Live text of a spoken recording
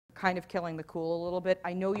kind of killing the cool a little bit.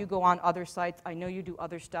 I know you go on other sites. I know you do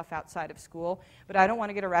other stuff outside of school, but I don't want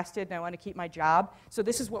to get arrested and I want to keep my job. So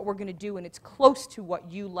this is what we're going to do, and it's close to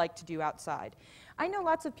what you like to do outside. I know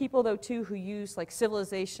lots of people, though, too, who use like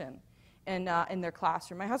civilization in their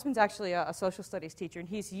classroom. My husband's actually a social studies teacher, and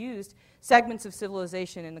he's used segments of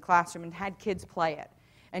civilization in the classroom and had kids play it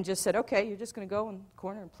and just said, okay, you're just going to go in the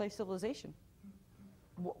corner and play civilization.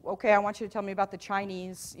 Okay, I want you to tell me about the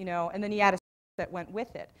Chinese, you know, and then he had a that went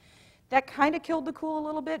with it. That kind of killed the cool a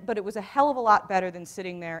little bit, but it was a hell of a lot better than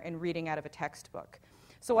sitting there and reading out of a textbook.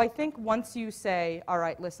 So I think once you say, all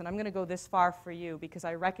right, listen, I'm going to go this far for you because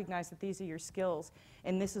I recognize that these are your skills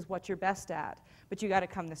and this is what you're best at, but you got to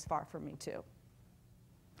come this far for me too.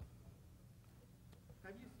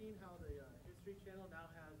 Have you seen how the History Channel now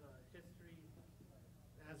has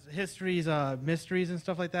history's mysteries and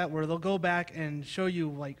stuff like that, where they'll go back and show you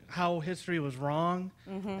like how history was wrong,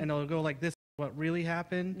 and they'll go like, this is what really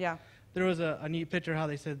happened. Yeah. There was a neat picture how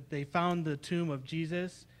they said they found the tomb of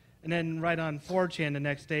Jesus, and then right on 4chan the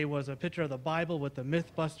next day was a picture of the Bible with the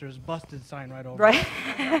Mythbusters busted sign right over it.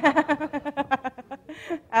 Right.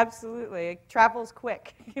 Absolutely. It travels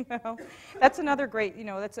quick, you know. That's another great, you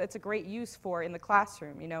know, it's a great use for in the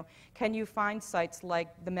classroom, you know. Can you find sites like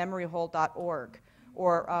thememoryhole.org?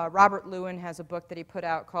 Or Robert Lewin has a book that he put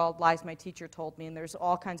out called Lies My Teacher Told Me, and there's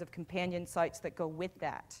all kinds of companion sites that go with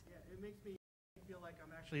that. Yeah, it makes me feel like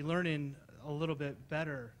I'm actually learning a little bit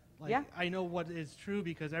better. Like, yeah. I know what is true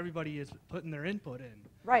because everybody is putting their input in.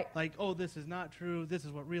 Right. Like, oh, this is not true, this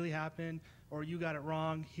is what really happened, or you got it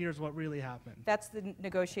wrong, here's what really happened. That's the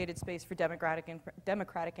negotiated space for democratic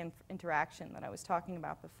interaction that I was talking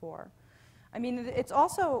about before. I mean, it's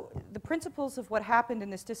also, the principles of what happened in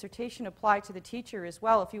this dissertation apply to the teacher as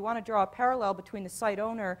well. If you want to draw a parallel between the site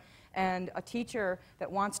owner and a teacher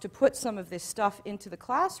that wants to put some of this stuff into the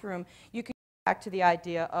classroom, you can go back to the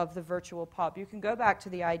idea of the virtual pub. You can go back to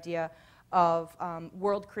the idea of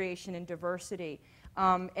world creation and diversity.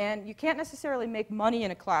 And you can't necessarily make money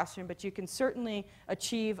in a classroom, but you can certainly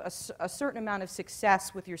achieve a certain amount of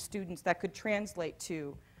success with your students that could translate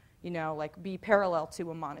to, you know, like be parallel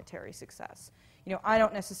to a monetary success. You know, I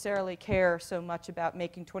don't necessarily care so much about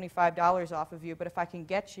making $25 off of you, but if I can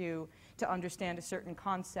get you to understand a certain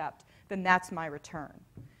concept, then that's my return.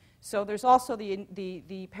 So there's also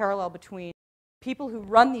the parallel between people who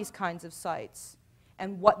run these kinds of sites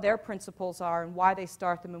and what their principles are and why they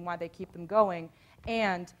start them and why they keep them going,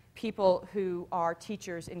 and people who are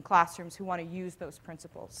teachers in classrooms who want to use those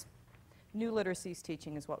principles. New literacies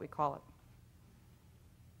teaching is what we call it.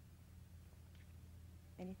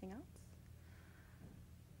 Anything else?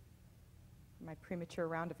 My premature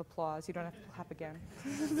round of applause. You don't have to clap again.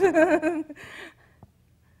 That's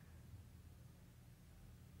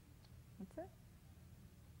it.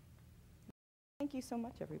 Thank you so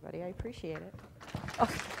much, everybody. I appreciate it. Oh.